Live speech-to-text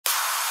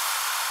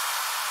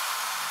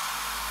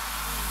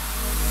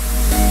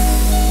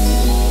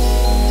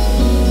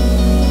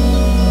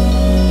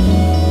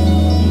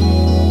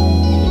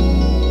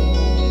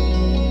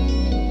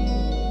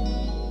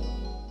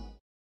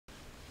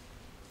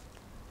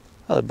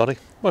Hello everybody,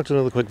 welcome to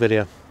another quick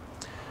video.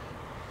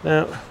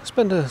 Now, I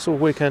spent a sort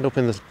of weekend up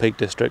in the Peak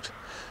District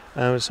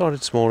and we decided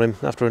this morning,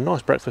 after a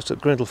nice breakfast at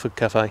Grindleford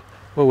Cafe,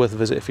 well worth a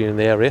visit if you're in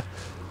the area,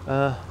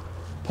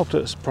 popped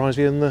at a surprise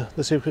view in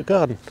the secret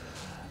garden.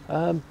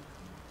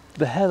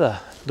 The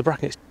heather, the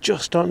bracken, it's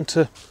just starting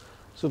to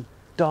sort of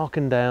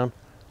darken down.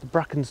 The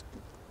bracken's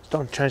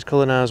starting to change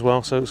colour now as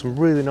well, so some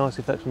really nice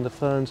effects from the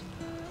ferns.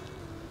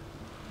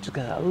 Just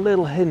get a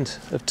little hint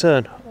of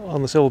turn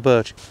on the silver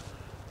birch,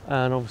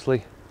 and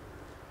obviously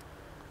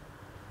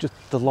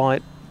just the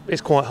light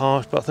is quite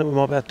harsh, but I think we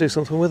might be able to do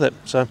something with it.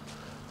 So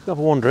let's have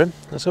a wander in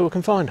and see what we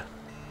can find.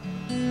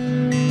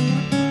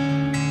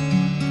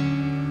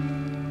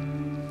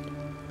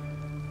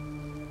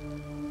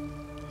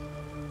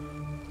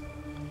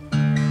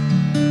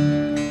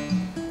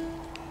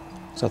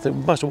 So I think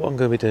most of what I'm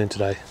going to be doing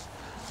today,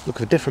 look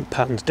for different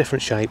patterns,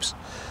 different shapes.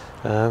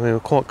 We're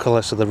quite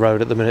close to the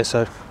road at the minute,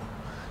 so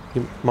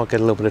you might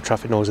get a little bit of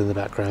traffic noise in the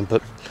background,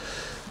 but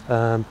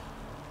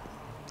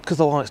because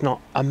the light's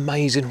not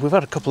amazing, we've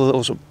had a couple of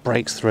little sort of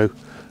breaks through,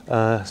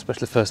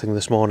 especially first thing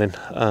this morning.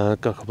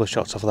 Got a couple of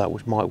shots off of that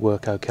which might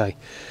work okay,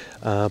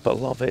 but a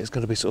lot of it is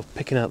going to be sort of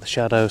picking out the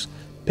shadows,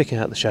 picking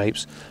out the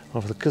shapes.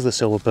 Obviously, because of the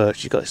silver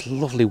birch, you've got this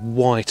lovely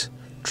white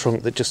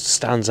trunk that just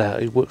stands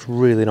out. It works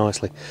really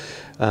nicely.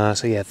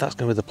 So yeah, that's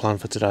going to be the plan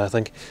for today, I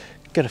think.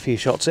 Get a few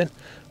shots in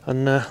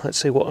and let's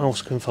see what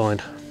else we can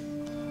find.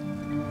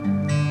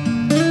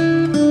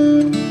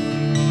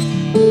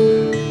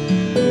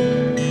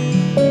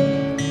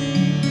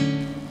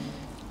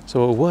 So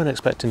what we weren't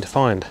expecting to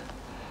find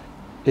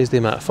is the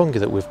amount of fungi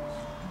that we've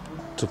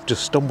sort of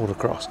just stumbled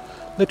across.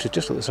 Literally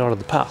just at the side of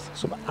the path,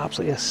 some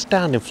absolutely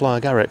astounding fly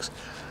agarics.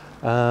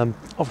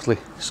 Obviously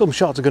some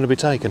shots are going to be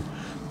taken.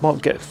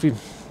 Might get a few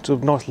sort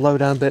of nice low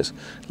down bits,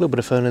 a little bit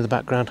of fern in the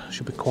background,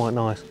 should be quite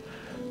nice.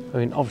 I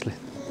mean, obviously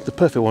the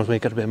perfect ones when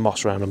you get a bit of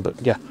moss around them,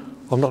 but yeah,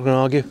 I'm not going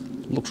to argue,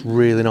 looks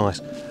really nice.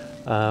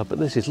 But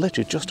this is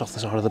literally just off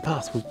the side of the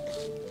path.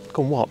 We've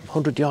gone what,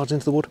 100 yards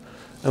into the wood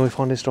and we're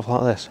finding stuff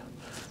like this.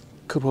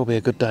 Could well be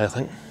a good day, I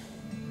think.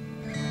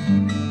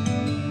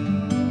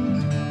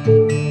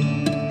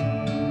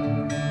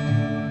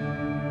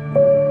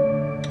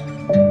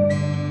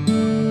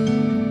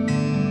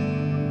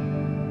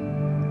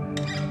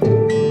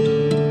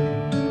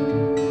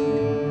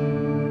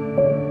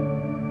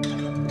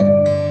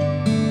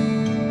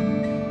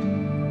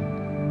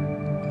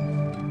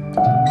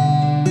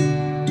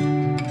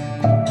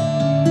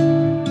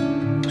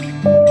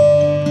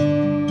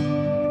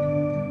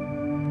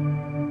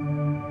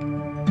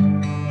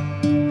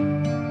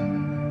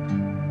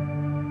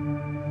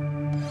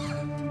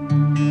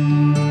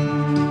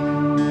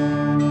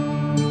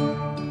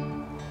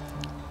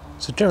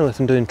 So generally if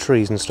I'm doing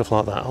trees and stuff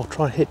like that, I'll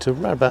try and hit to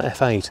around about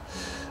F8.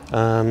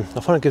 I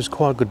find it gives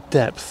quite a good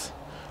depth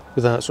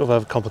without sort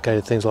of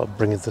overcomplicated things like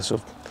bringing the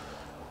sort of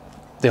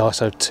the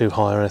ISO too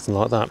high or anything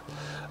like that.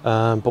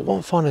 But what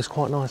I'm finding is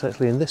quite nice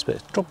actually in this bit,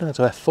 it's dropping down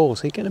to F4,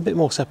 so you're getting a bit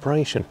more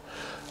separation.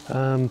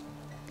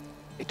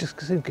 It just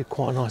seems to give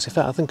quite a nice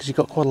effect, I think, because you've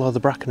got quite a lot of the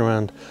bracken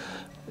around.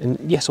 And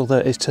yes, although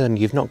it is turning,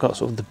 you've not got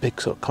sort of the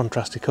big sort of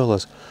contrasty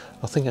colours.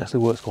 I think it actually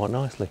works quite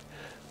nicely.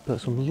 But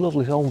some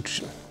lovely old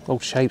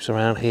shapes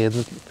around here,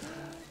 the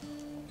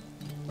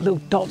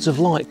little dots of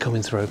light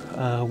coming through,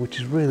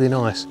 which is really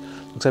nice.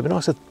 Looks like it'd be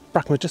nice if the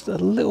bracken was just a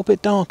little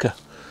bit darker,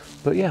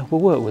 but yeah,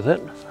 we'll work with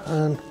it.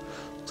 And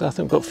so I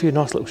think we've got a few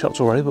nice little shots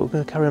already, but we're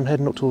going to carry on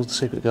heading up towards the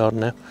secret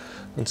garden now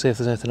and see if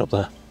there's anything up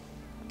there.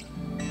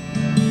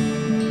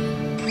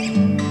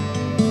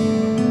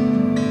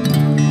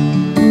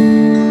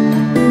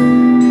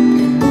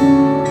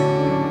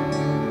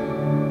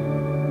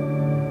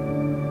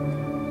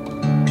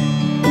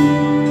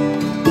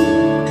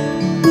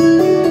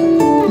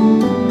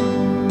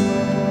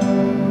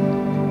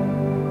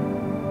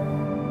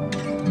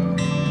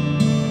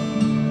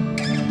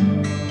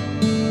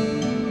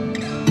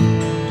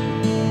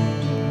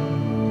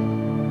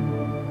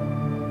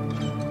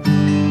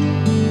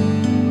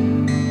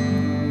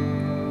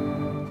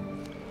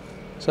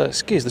 So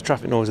excuse the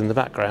traffic noise in the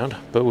background,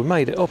 but we've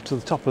made it up to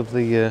the top of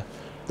the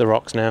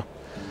rocks now.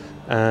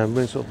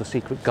 We're in sort of the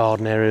secret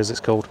garden area, as it's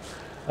called.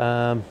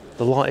 The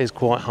light is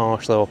quite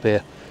harsh though up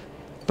here,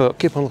 but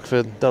keep on looking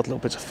for the little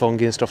bits of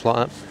fungi and stuff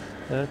like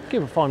that.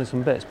 Keep on finding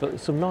some bits, but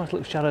some nice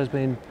little shadows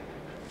being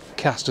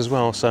cast as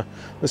well, so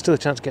there's still a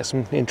chance to get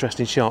some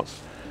interesting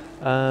shots.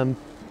 The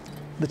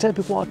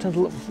typical what I tend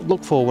to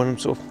look for when I'm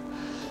sort of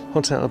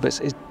hunting out little bits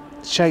is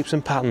shapes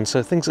and patterns,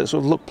 so things that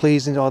sort of look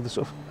pleasing, either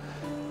sort of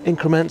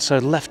increment, so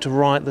left to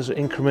right there's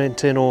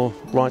incrementing, or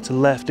right to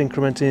left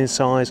incrementing in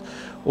size,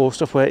 or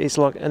stuff where it's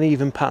like an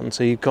even pattern,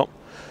 so you've got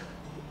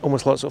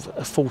almost like sort of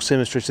a full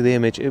symmetry to the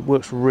image. It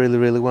works really,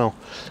 really well.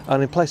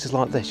 And in places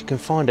like this, you can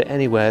find it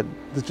anywhere.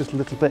 There's just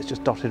little bits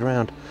just dotted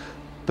around,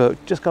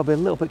 but just got to be a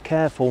little bit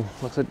careful,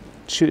 like I said,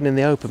 shooting in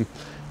the open,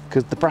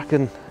 because the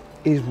bracken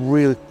is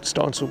really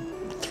starting to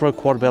throw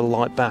quite a bit of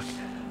light back.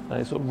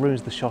 It sort of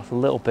ruins the shot a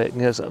little bit, and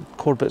there's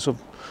quite a bit of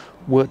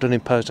work done in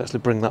post to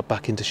actually bring that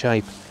back into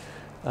shape.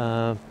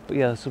 But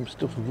yeah, some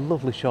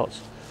lovely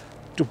shots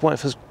just wait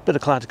for a bit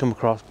of cloud to come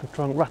across,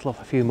 try and rattle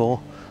off a few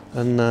more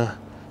and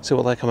see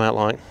what they come out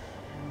like.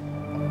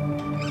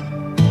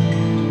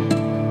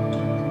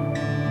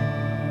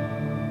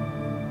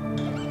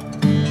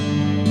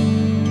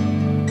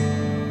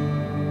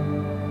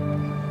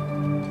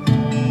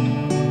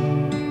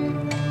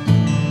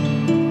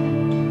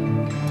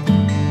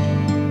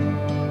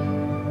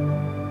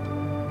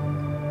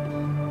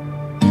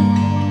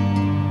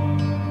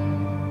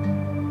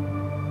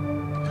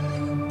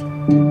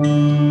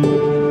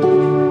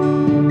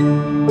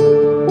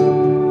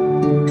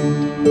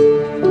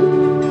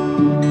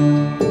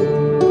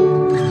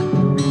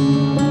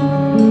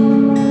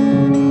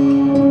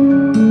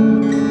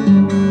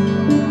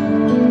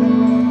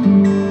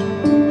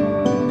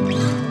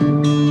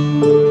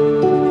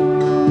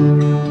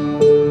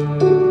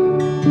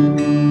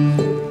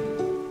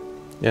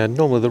 Yeah,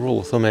 normally the rule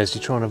of thumb is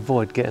you try and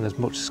avoid getting as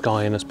much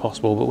sky in as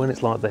possible, but when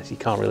it's like this you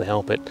can't really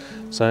help it.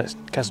 So it's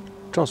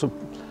try to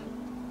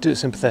do it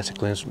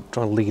sympathetically and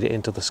try and lead it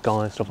into the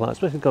sky and stuff like that,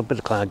 especially if you've got a bit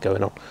of cloud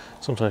going on.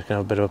 Sometimes you can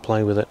have a bit of a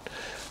play with it.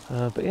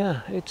 But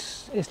yeah,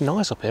 it's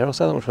nice up here, I'll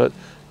say that much for it.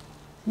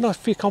 Nice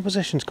few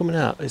compositions coming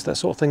out. It's that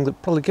sort of thing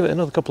that probably give it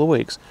another couple of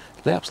weeks.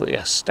 They're absolutely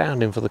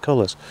astounding for the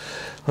colours.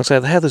 Like I say,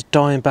 the heather's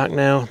dying back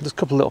now. There's a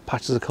couple of little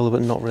patches of colour,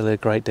 but not really a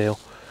great deal.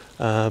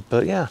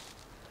 But yeah,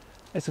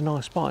 it's a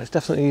nice spot. It's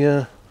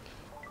definitely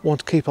one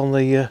to keep on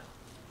the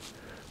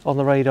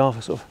radar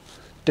for sort of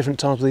different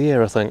times of the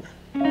year, I think.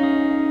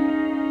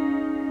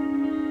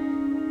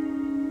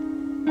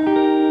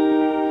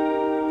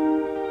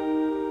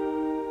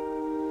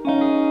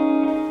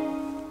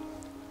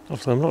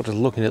 Obviously, I'm not just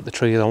looking at the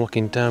trees, I'm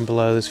looking down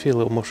below. There's a few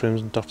little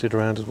mushrooms dotted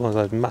around, as well as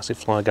those massive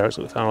fly agarics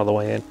that we found on the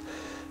way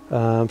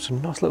in.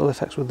 Some nice little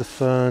effects with the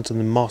ferns and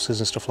the mosses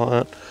and stuff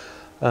like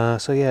that.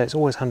 So yeah, it's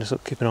always handy to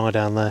sort of keep an eye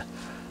down there.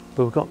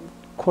 But we've got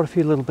quite a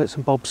few little bits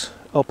and bobs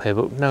up here,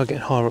 but now we're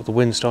getting higher up, the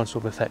wind's starting to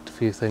sort of affect a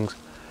few things.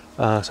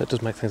 So it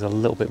does make things a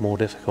little bit more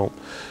difficult.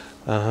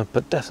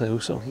 But definitely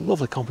we've some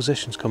lovely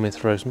compositions coming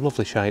through, some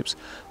lovely shapes.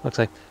 Like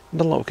I say,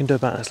 not a lot we can do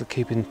about actually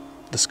keeping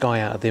the sky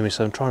out of the image,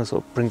 so I'm trying to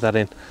sort of bring that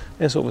in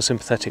sort of a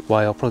sympathetic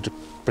way. I'll probably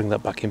just bring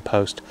that back in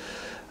post,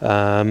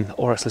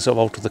 or actually sort of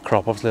alter the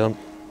crop. Obviously I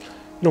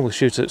normally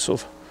shoot at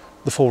sort of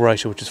the full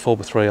ratio, which is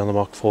 4:3 on the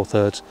Mark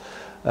 4/3.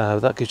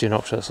 That gives you an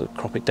option to sort of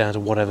crop it down to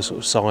whatever sort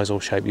of size or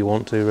shape you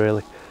want to,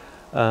 really.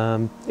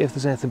 If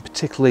there's anything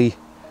particularly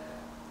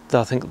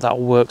that I think that'll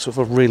work sort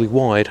of really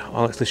wide,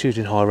 I'll actually shoot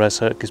in high res,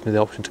 so it gives me the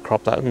option to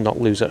crop that and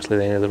not lose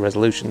actually any of the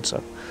resolution,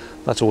 so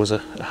that's always a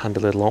handy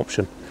little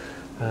option.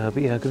 But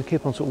yeah, I'm going to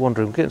keep on sort of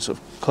wandering. We're getting sort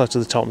of close to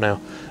the top now.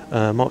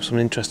 Might be some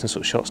interesting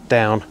sort of shots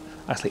down,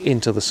 actually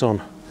into the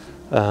sun.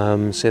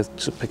 See if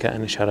sort of pick out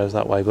any shadows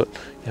that way, but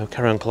yeah, we'll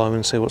carry on climbing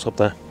and see what's up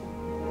there.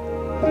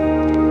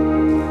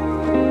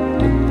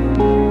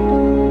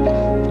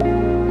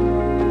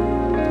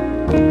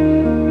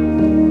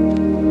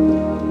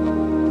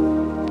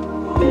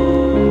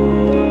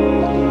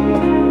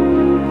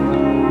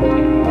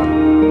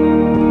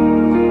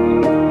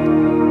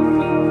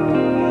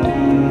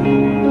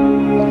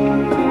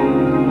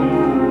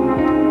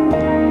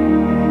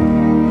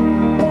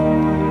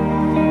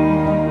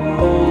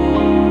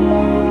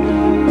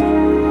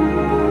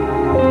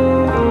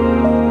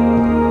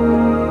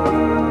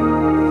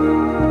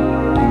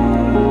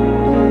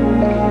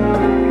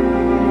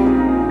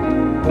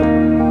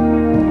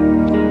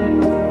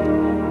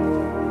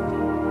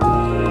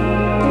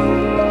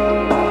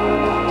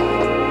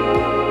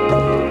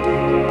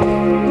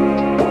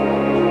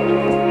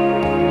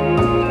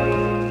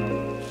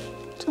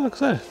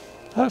 So,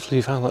 hopefully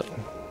you found that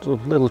sort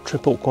of little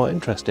trip up quite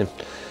interesting.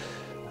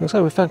 And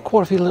so we found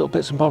quite a few little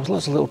bits and bobs,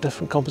 lots of little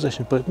different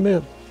compositions, but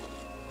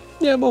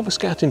yeah, more of a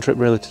scouting trip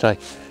really today.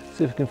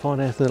 See if we can find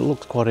anything that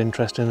looks quite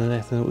interesting and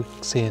anything that we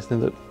can see,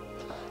 anything that,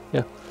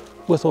 yeah,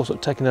 worth also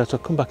taking note. I'll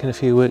come back in a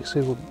few weeks,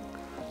 see what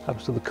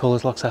happens to the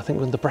colours. Like I say, I think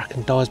when the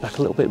bracken dies back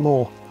a little bit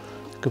more,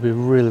 it could be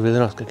really, really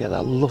nice. Could get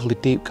that lovely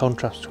deep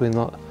contrast between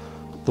that,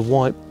 the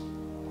white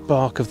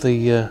bark of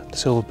the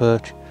silver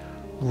birch,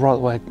 right the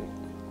way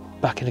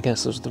back in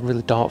against those, the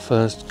really dark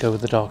ferns to go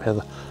with the dark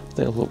heather. I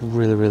think it'll look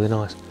really, really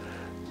nice.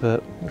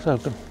 But so I'm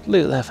going to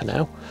leave it there for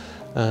now.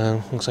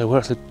 And so we're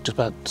actually just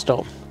about to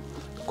start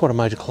quite a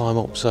major climb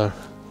up, so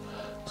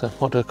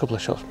might do a couple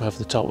of shots from over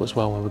the top as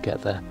well when we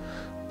get there.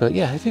 But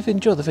yeah, if you've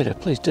enjoyed the video,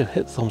 please do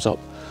hit the thumbs up.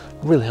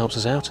 It really helps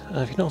us out.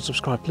 If you're not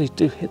subscribed, please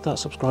do hit that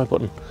subscribe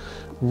button. It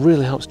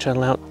really helps the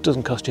channel out,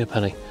 doesn't cost you a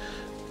penny.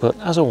 But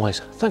as always,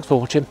 thanks for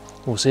watching,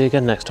 and we'll see you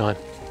again next time.